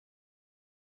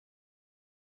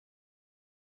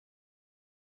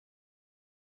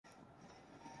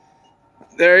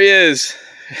There he is.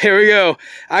 Here we go.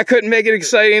 I couldn't make it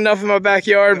exciting enough in my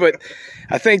backyard, but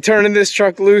I think turning this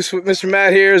truck loose with Mr.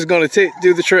 Matt here is going to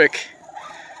do the trick.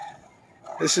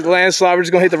 This is the landslide. We're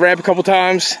just going to hit the ramp a couple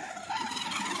times.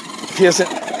 If he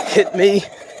doesn't hit me.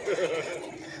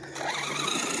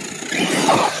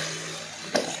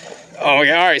 Oh my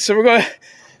God. All right, so we're going to...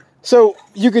 So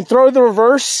you can throw the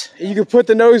reverse, and you can put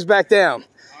the nose back down.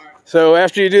 So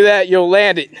after you do that, you'll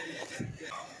land it.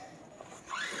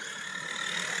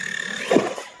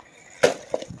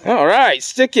 All right,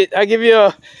 stick it. I give you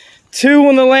a 2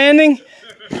 on the landing.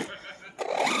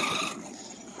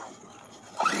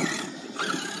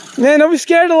 Man, don't be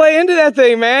scared to lay into that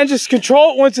thing, man. Just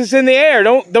control it once it's in the air.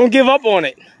 Don't give up on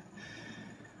it.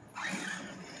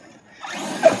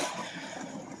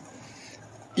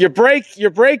 Your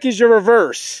brake is your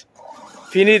reverse.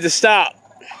 If you need to stop.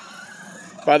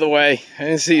 By the way, I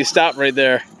didn't see you stop right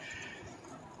there.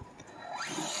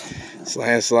 This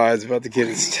landslide's about to get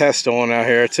its test on out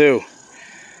here too.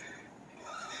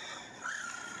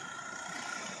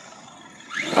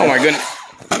 Oh my goodness.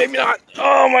 Maybe not.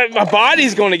 Oh, my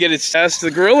body's going to get its test.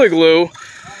 The Gorilla Glue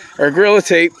or Gorilla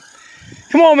Tape.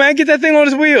 Come on, man, get that thing on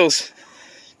his wheels.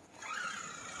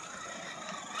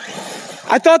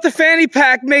 I thought the fanny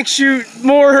pack makes you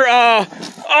more,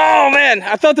 oh man,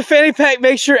 I thought the fanny pack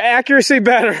makes your accuracy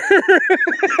better.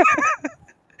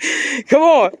 Come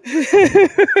on.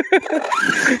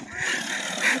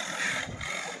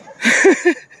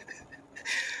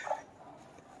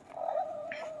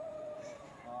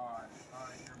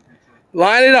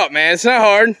 Line it up, man. It's not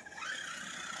hard.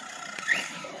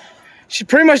 She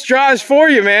pretty much drives for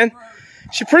you, man.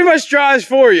 She pretty much drives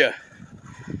for you.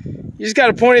 You just got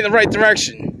to point it in the right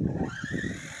direction.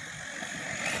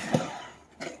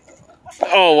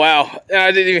 Oh, wow.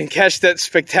 I didn't even catch that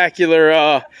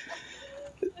spectacular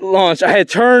launch. I had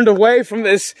turned away from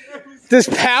this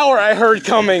power I heard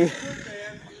coming.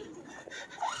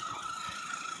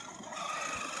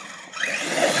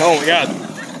 Oh, my God.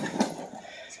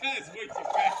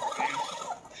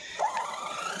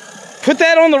 Put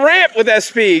that on the ramp with that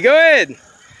speed. Go ahead.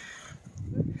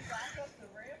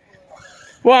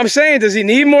 Well, I'm saying, does he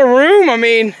need more room? I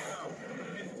mean,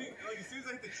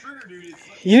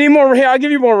 you need more. Here, I'll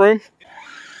give you more room.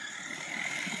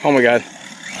 Oh my God.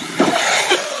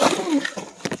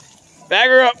 Bag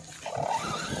her up.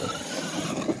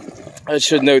 I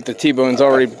should note the T-bone's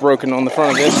already broken on the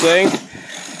front of this thing.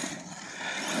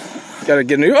 Gotta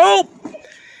get a new. Oh!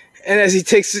 And as he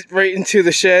takes it right into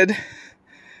the shed.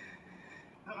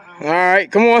 All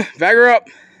right, come on, bag her up.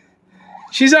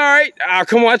 She's all right. Ah,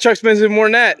 come on, that truck's been more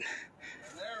than that.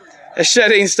 That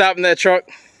shed ain't stopping that truck.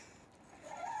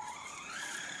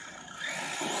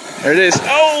 There it is.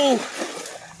 Oh!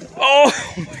 Oh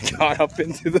my God, up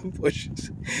into the bushes.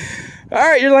 All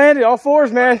right, you're landing. All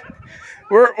fours, man.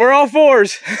 We're all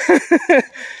fours.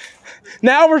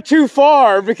 Now we're too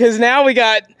far because now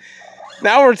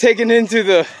we're taking into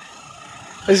the,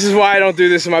 this is why I don't do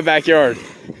this in my backyard.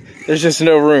 There's just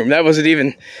no room. That wasn't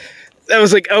even, that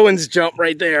was like Owen's jump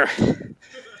right there.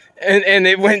 And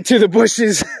it went to the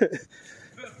bushes.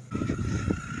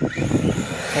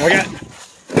 Oh my God.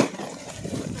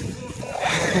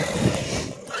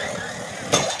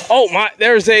 Oh my,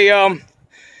 there's a, oh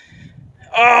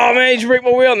man, did you break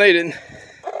my wheel? No, you didn't.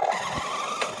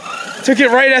 Took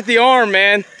it right at the arm,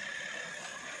 man.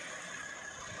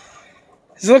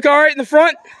 Does it look all right in the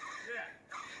front?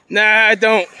 Yeah. Nah, I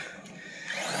don't.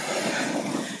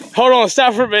 Hold on,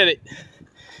 stop for a minute.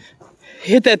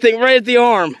 Hit that thing right at the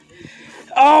arm.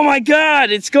 Oh my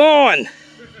God, it's gone.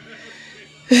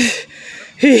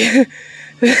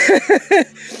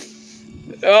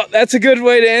 Well, that's a good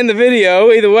way to end the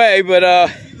video, either way, but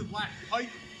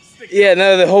yeah,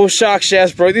 no, the whole shock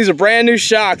shafts broke. These are brand new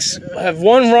shocks. I have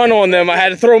one run on them. I had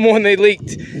to throw them on, they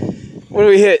leaked. What do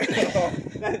we hit?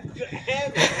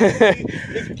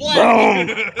 Boom!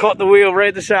 Caught the wheel right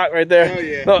at the shock right there. Oh,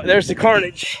 yeah. Look, there's the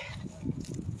carnage.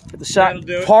 The shock,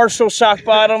 partial shock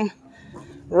bottom,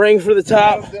 ring for the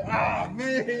top. Oh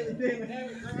man,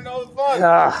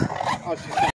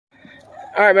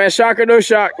 all right, man, shock or no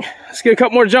shock? Let's get a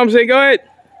couple more jumps in. Go ahead.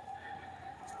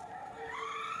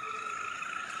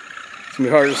 It's gonna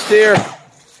be hard to steer.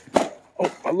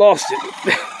 Oh, I lost it.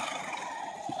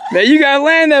 Man, you gotta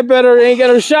land that better. You ain't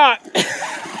got a shot.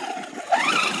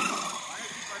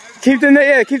 Keep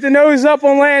the nose up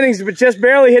on landings, but just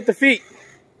barely hit the feet.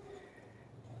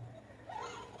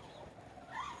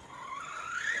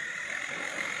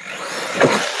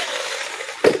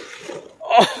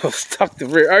 Oh, stuck the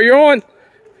rear. Are you on?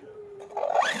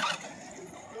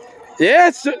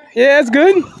 Yeah, it's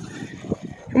good.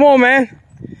 Come on, man.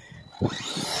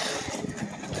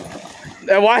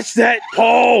 Watch that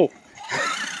pole.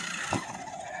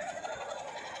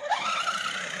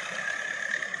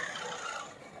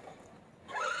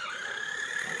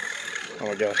 Oh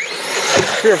my God.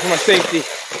 Fear for my safety.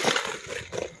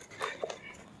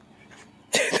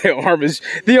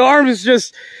 The arm is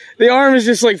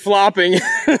just like flopping.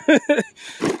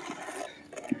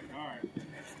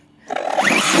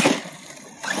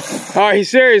 All right, he's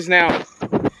serious now.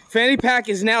 Fanny pack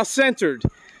is now centered.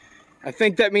 I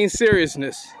think that means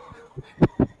seriousness.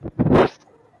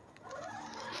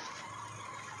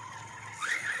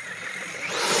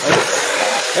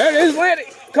 There it is, landing.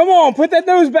 Come on, put that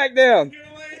nose back down.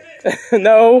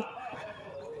 No.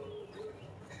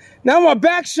 Now my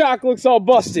back shock looks all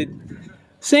busted.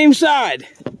 Same side.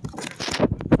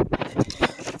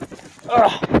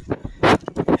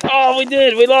 Oh, we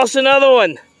did. We lost another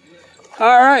one.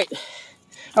 All right.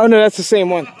 Oh, no, that's the same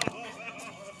one.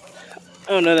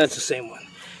 Oh, no, that's the same one.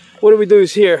 What did we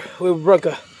lose here? We broke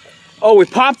a... Oh, we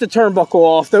popped the turnbuckle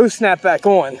off. Those snap back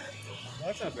on.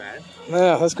 That's not bad.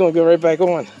 No, that's going to go right back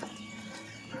on.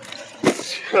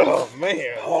 Oh,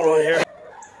 man. Hold on here.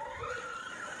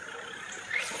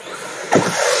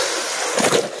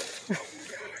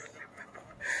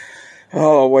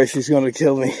 Oh, wifey's going to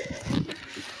kill me.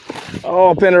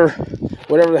 Oh, Pinner,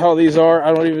 whatever the hell these are,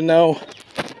 I don't even know.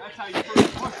 That's how you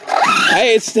first push.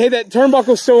 Hey, that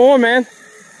turnbuckle's still on, man.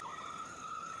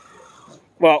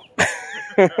 Well.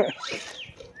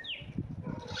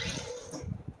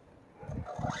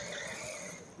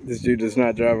 This dude does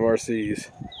not drive RCs.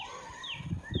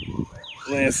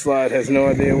 Landslide has no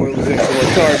idea what was in for.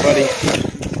 Sorry, buddy.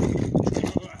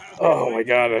 Oh my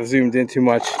God, I zoomed in too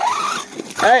much.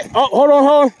 Hey, oh, hold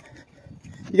on.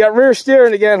 You got rear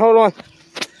steering again, hold on.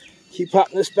 Keep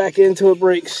popping this back in until it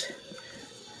breaks.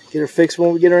 Get her fixed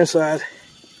when we get her inside.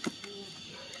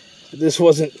 But this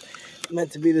wasn't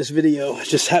meant to be this video. It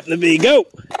just happened to be. Go!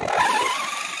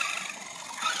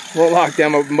 Won't lock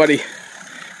down, my buddy.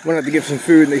 Went out to get some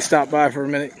food and they stopped by for a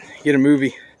minute. Get a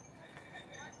movie.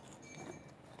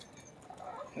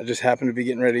 I just happened to be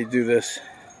getting ready to do this.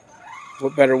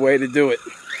 What better way to do it?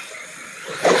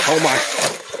 Oh my.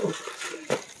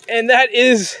 And that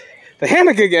is the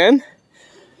hammock again.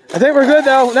 I think we're good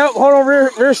though. No, hold on,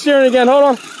 rear steering again. Hold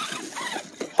on.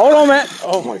 Hold on, Matt.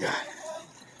 Oh my God.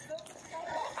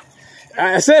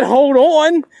 I said hold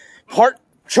on.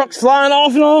 Trucks flying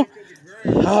off and all.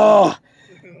 Oh.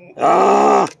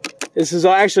 This was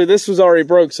already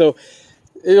broke, so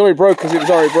it already broke because it was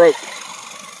already broke.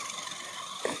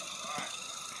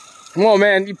 Come on,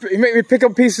 man. You make me pick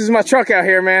up pieces of my truck out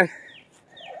here, man.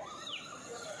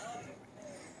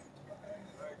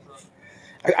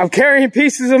 I'm carrying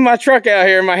pieces of my truck out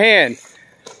here in my hand.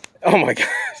 Oh my God.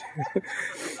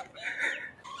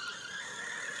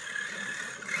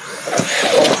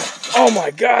 Oh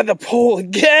my God, the pole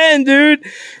again, dude.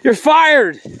 You're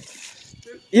fired.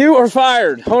 You are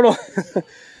fired. Hold on.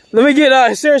 Let me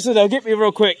get, seriously though, get me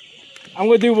real quick. I'm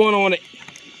gonna do one on it.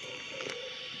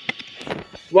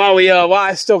 While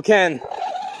I still can.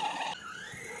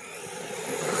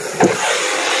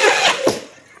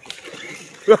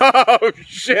 Oh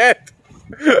shit!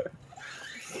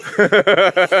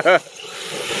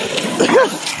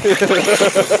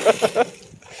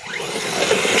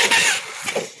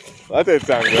 That didn't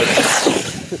sound good.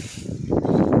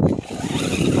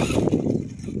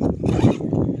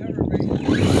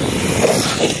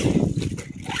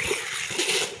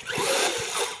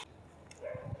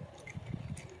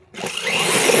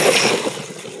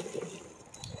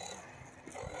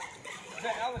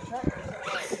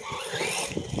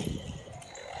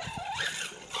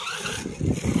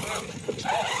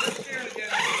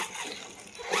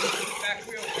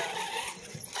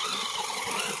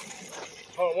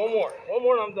 Oh, one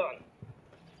more and I'm done.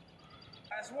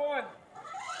 Last one.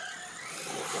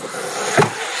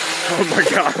 Oh my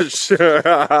gosh.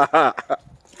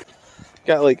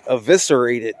 Got like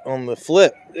eviscerated on the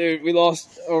flip. Dude, we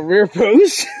lost a rear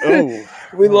post. Oh.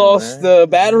 We lost the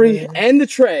battery and the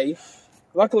tray.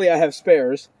 Luckily I have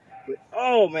spares. But,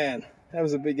 oh man, that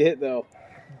was a big hit though.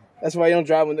 That's why you don't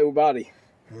drive with no body.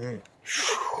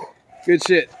 Good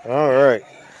shit. All right.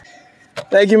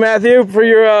 Thank you, Matthew, for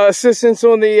your assistance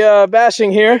on the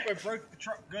bashing here. I broke the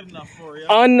truck good enough for you.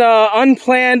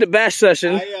 Unplanned bash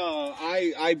session.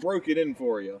 I broke it in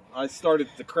for you. I started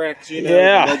the cracks, you know,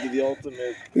 yeah. led to the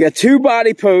ultimate. We got 2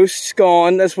 body posts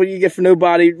gone. That's what you get for no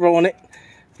body on it.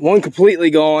 One completely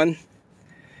gone.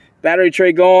 Battery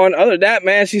tray gone. Other than that,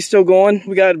 man, she's still going.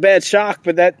 We got a bad shock,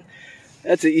 but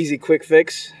that's an easy, quick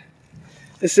fix.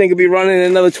 This thing could be running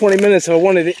in another 20 minutes if I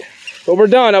wanted it. But we're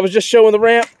done. I was just showing the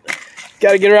ramp.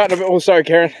 Got to get her out in the... Oh, sorry,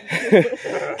 Karen.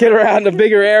 Got get around a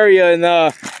bigger area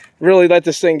and really let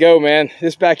this thing go, man.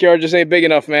 This backyard just ain't big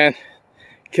enough, man.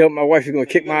 My wife is gonna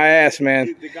kick my ass,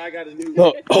 man. The guy got a new.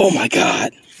 Look, oh my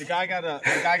God. The guy got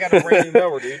a brand new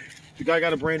mower, dude. The guy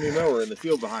got a brand new mower in the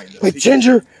field behind us. Wait,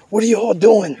 Ginger, what are you all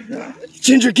doing?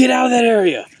 Ginger, get out of that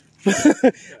area.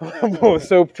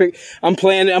 I'm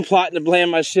plotting to blame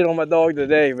my shit on my dog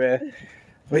today, man.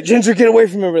 Wait, Ginger, get away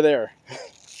from over there.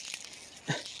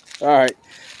 All right,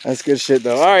 that's good shit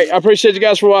though. All right, I appreciate you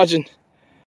guys for watching.